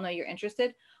how I'll know you're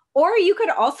interested. Or you could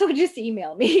also just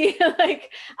email me. Like,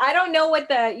 I don't know what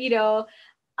the, you know,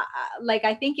 like,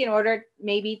 I think in order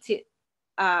maybe to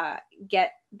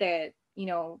get the, you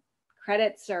know,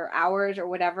 credits or hours or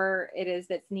whatever it is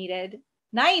that's needed.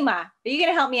 Naima, are you going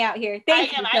to help me out here?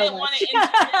 Thank you. I didn't want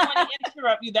to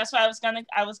interrupt you. That's why I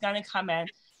was gonna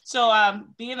comment. So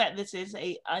being that this is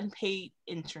a unpaid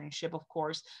internship, of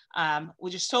course,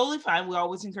 which is totally fine. We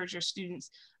always encourage our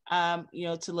students,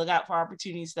 to look out for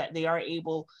opportunities that they are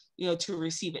able, to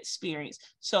receive experience.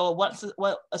 So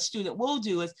what a student will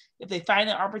do is, if they find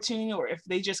an opportunity, or if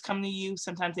they just come to you,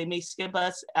 sometimes they may skip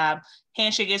us.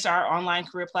 Handshake is our online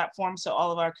career platform. So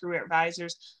all of our career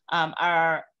advisors,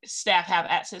 our staff have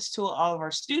access to it. All of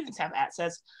our students have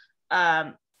access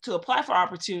to apply for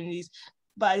opportunities.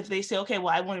 But if they say, okay,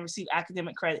 well, I want to receive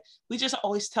academic credit, we just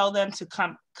always tell them to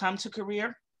come to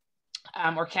career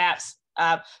or CAPS.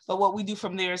 But what we do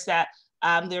from there is that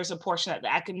there's a portion that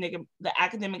the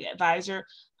academic advisor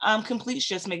completes,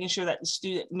 just making sure that the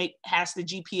student has the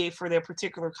GPA for their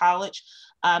particular college.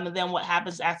 And then what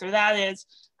happens after that is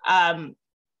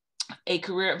a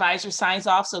career advisor signs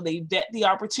off. So they vet the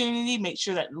opportunity, make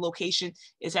sure that the location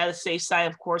is at a safe site.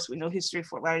 Of course, we know history of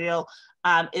Fort Lauderdale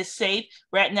is safe.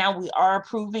 Right now, we are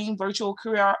approving virtual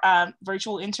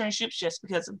internships, just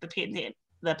because of the pandemic.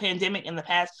 In the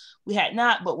past, we had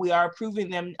not, but we are approving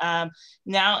them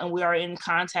now, and we are in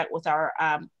contact with our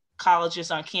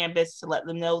colleges on campus to let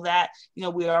them know that,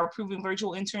 we are approving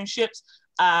virtual internships.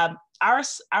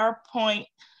 Our point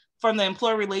from the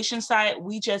employer relations side,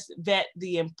 we just vet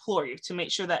the employer to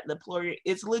make sure that the employer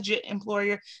is a legit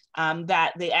employer,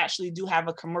 that they actually do have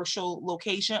a commercial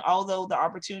location. Although the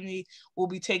opportunity will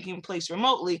be taking place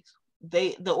remotely,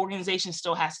 the organization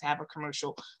still has to have a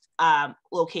commercial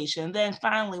location. And then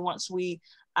finally, once we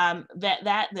vet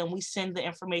that, then we send the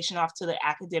information off to the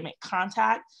academic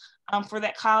contact for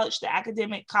that college. The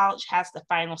academic college has the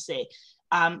final say.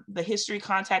 The history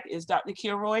contact is Dr.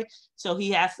 Kilroy, so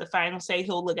he has the final say.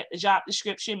 He'll look at the job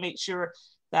description, make sure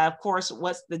that, of course,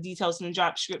 what's the details in the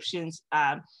job descriptions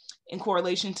in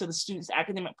correlation to the student's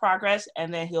academic progress,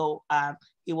 and then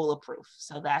he will approve.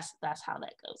 So that's how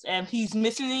that goes. And if he's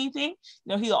missing anything,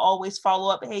 he'll always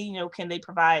follow up. Hey, can they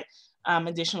provide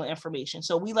additional information?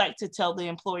 So we like to tell the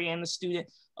employer and the student,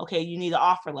 okay, you need an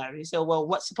offer letter. They say, well,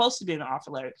 what's supposed to be in the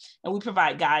offer letter? And we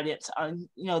provide guidance on,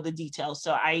 the details.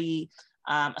 So i.e.,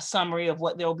 a summary of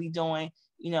what they'll be doing,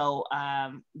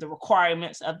 the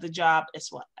requirements of the job as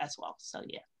well. So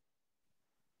yeah.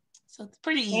 So it's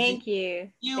pretty easy. Thank you.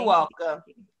 You're welcome.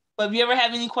 But if you ever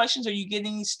have any questions, or you get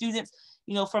any students,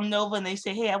 from Nova, and they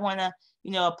say, hey, I want to,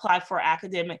 apply for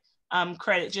academic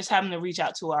credit, just have them to reach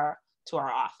out to our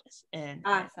office. And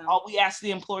awesome. All we ask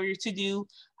the employer to do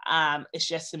is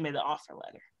just submit an offer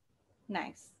letter.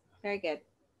 Nice. Very good.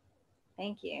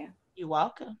 Thank you. You're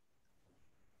welcome.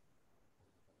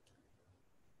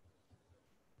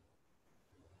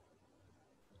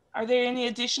 Are there any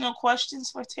additional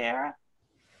questions for Tara?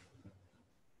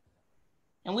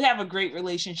 And we have a great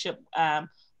relationship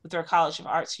with our College of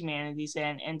Arts Humanities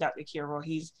and Dr. Kilroy.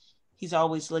 He's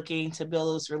always looking to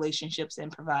build those relationships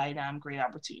and provide great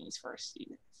opportunities for our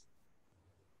students.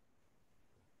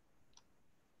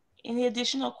 Any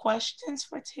additional questions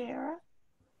for Tara?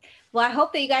 Well, I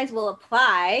hope that you guys will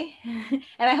apply. And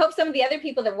I hope some of the other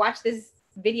people that watch this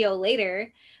video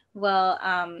later will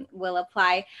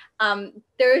apply.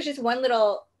 There was just one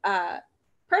little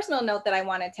personal note that I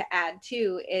wanted to add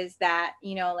too, is that,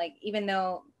 even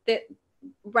though that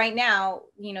right now,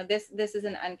 this is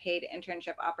an unpaid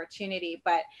internship opportunity,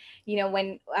 but,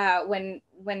 when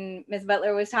Ms.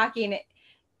 Butler was talking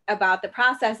about the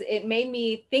process, it made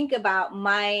me think about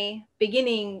my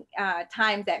beginning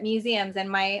times at museums. And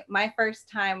my first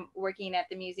time working at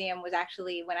the museum was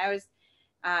actually when I was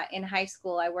in high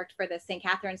school. I worked for the St.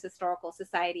 Catherine's Historical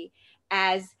Society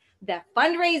as the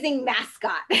fundraising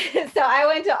mascot. So I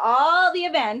went to all the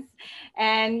events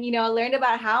and, learned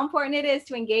about how important it is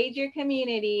to engage your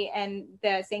community. And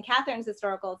the St. Catherine's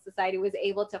Historical Society was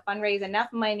able to fundraise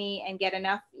enough money and get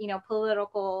enough,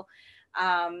 political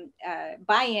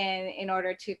buy-in in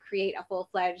order to create a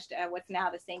full-fledged what's now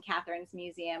the St. Catherine's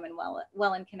Museum and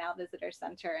Welland Canal Visitor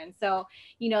Center. And so,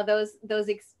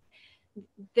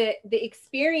 the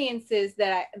experiences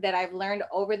that I've learned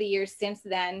over the years since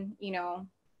then,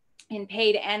 in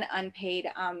paid and unpaid,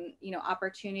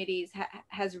 opportunities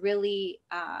has really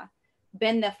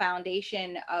been the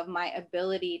foundation of my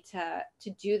ability to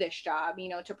do this job,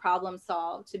 to problem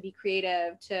solve, to be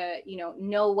creative, to,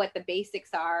 know what the basics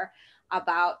are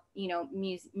about,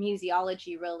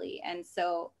 museology really. And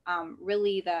so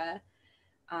really the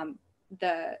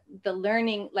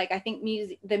learning, like I think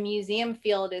the museum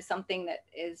field is something that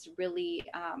is really,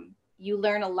 you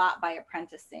learn a lot by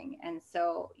apprenticing. And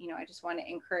so, I just want to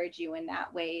encourage you in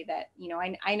that way that,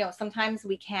 I know sometimes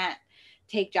we can't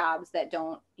take jobs that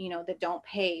don't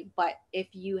pay, but if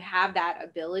you have that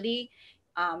ability,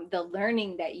 the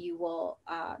learning that you will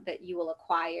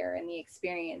acquire and the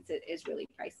experience is really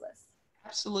priceless.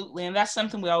 Absolutely. And that's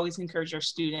something we always encourage our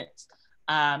students,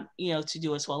 to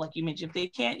do as well. Like you mentioned, if they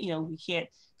can't, we can't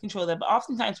control that. But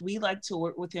oftentimes we like to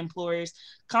work with employers.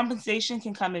 Compensation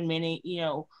can come in many,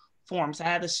 forms. I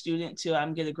had a student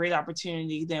to get a great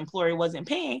opportunity. The employer wasn't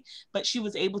paying, but she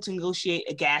was able to negotiate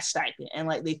a gas stipend, and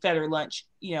like they fed her lunch,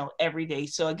 every day.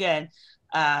 So again,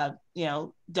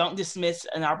 don't dismiss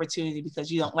an opportunity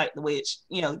because you don't like the way it's,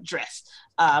 dressed.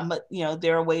 But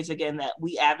there are ways again that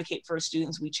we advocate for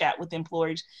students. We chat with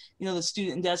employers. The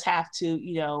student does have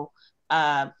to,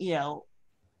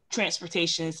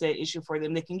 transportation is an issue for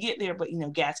them. They can get there, but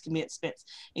gas can be expensive.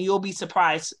 And you'll be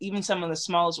surprised, even some of the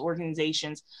smallest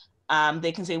organizations,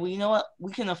 they can say, well, you know what,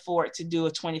 we can afford to do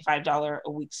a $25 a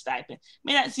week stipend.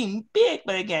 May not seem big,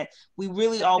 but again, we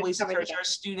really always encourage our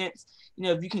students,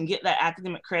 if you can get that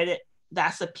academic credit,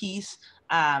 that's a piece.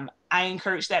 I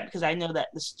encourage that because I know that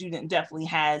the student definitely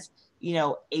has,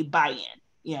 a buy-in,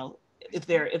 if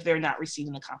they're not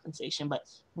receiving the compensation. But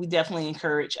we definitely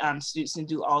encourage students to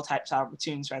do all types of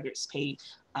opportunities, whether it's paid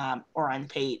or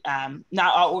unpaid.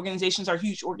 Not all organizations are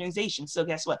huge organizations. So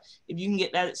guess what? If you can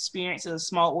get that experience in a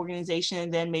small organization,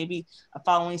 and then maybe a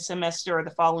following semester or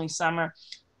the following summer,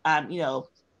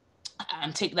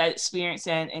 take that experience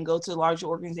and go to larger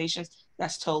organizations,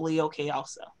 that's totally okay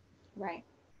also. Right.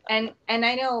 And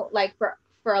I know, like,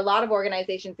 for a lot of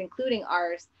organizations, including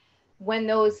ours, when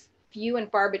those few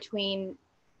and far between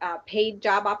paid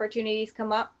job opportunities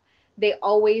come up, they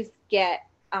always get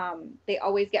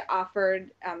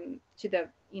offered to the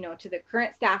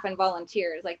current staff and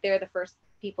volunteers. Like, they're the first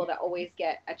people that always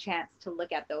get a chance to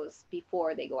look at those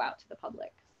before they go out to the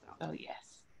public. So. Oh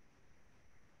yes.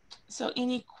 So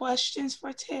any questions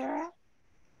for Tara?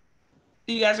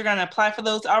 You guys are going to apply for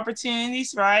those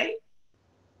opportunities, right?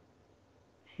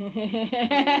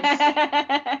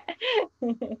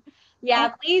 Yeah,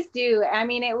 please do. I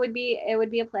mean, it would be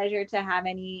a pleasure to have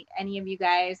any of you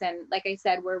guys. And like I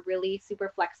said, we're really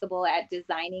super flexible at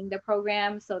designing the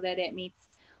program so that it meets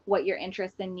what your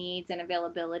interests and needs and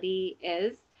availability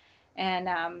is. And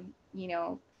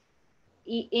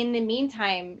in the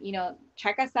meantime,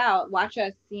 check us out, watch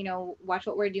us, watch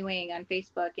what we're doing on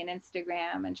Facebook and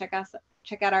Instagram, and check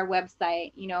out our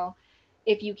website.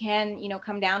 If you can,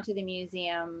 come down to the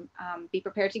museum, be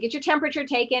prepared to get your temperature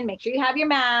taken, make sure you have your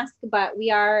mask, but we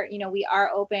are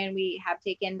open. We have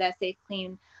taken the Safe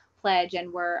Clean pledge,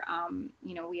 and we're,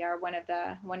 we are one of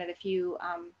the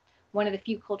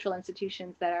few cultural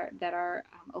institutions that are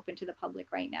open to the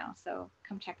public right now. So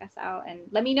come check us out, and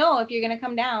let me know if you're going to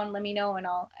come down. Let me know, and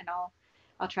I'll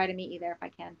try to meet you there if I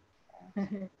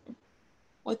can.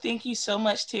 Well, thank you so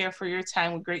much, Tara, for your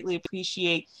time. We greatly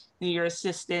appreciate your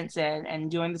assistance and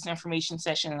doing this information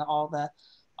session and all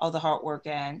the hard work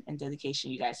and dedication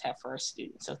you guys have for our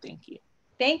students. So thank you.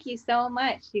 Thank you so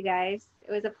much, you guys.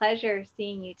 It was a pleasure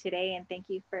seeing you today, and thank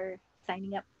you for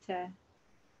signing up to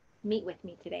meet with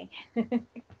me today.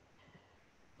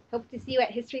 Hope to see you at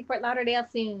History Fort Lauderdale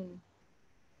soon.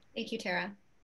 Thank you, Tara.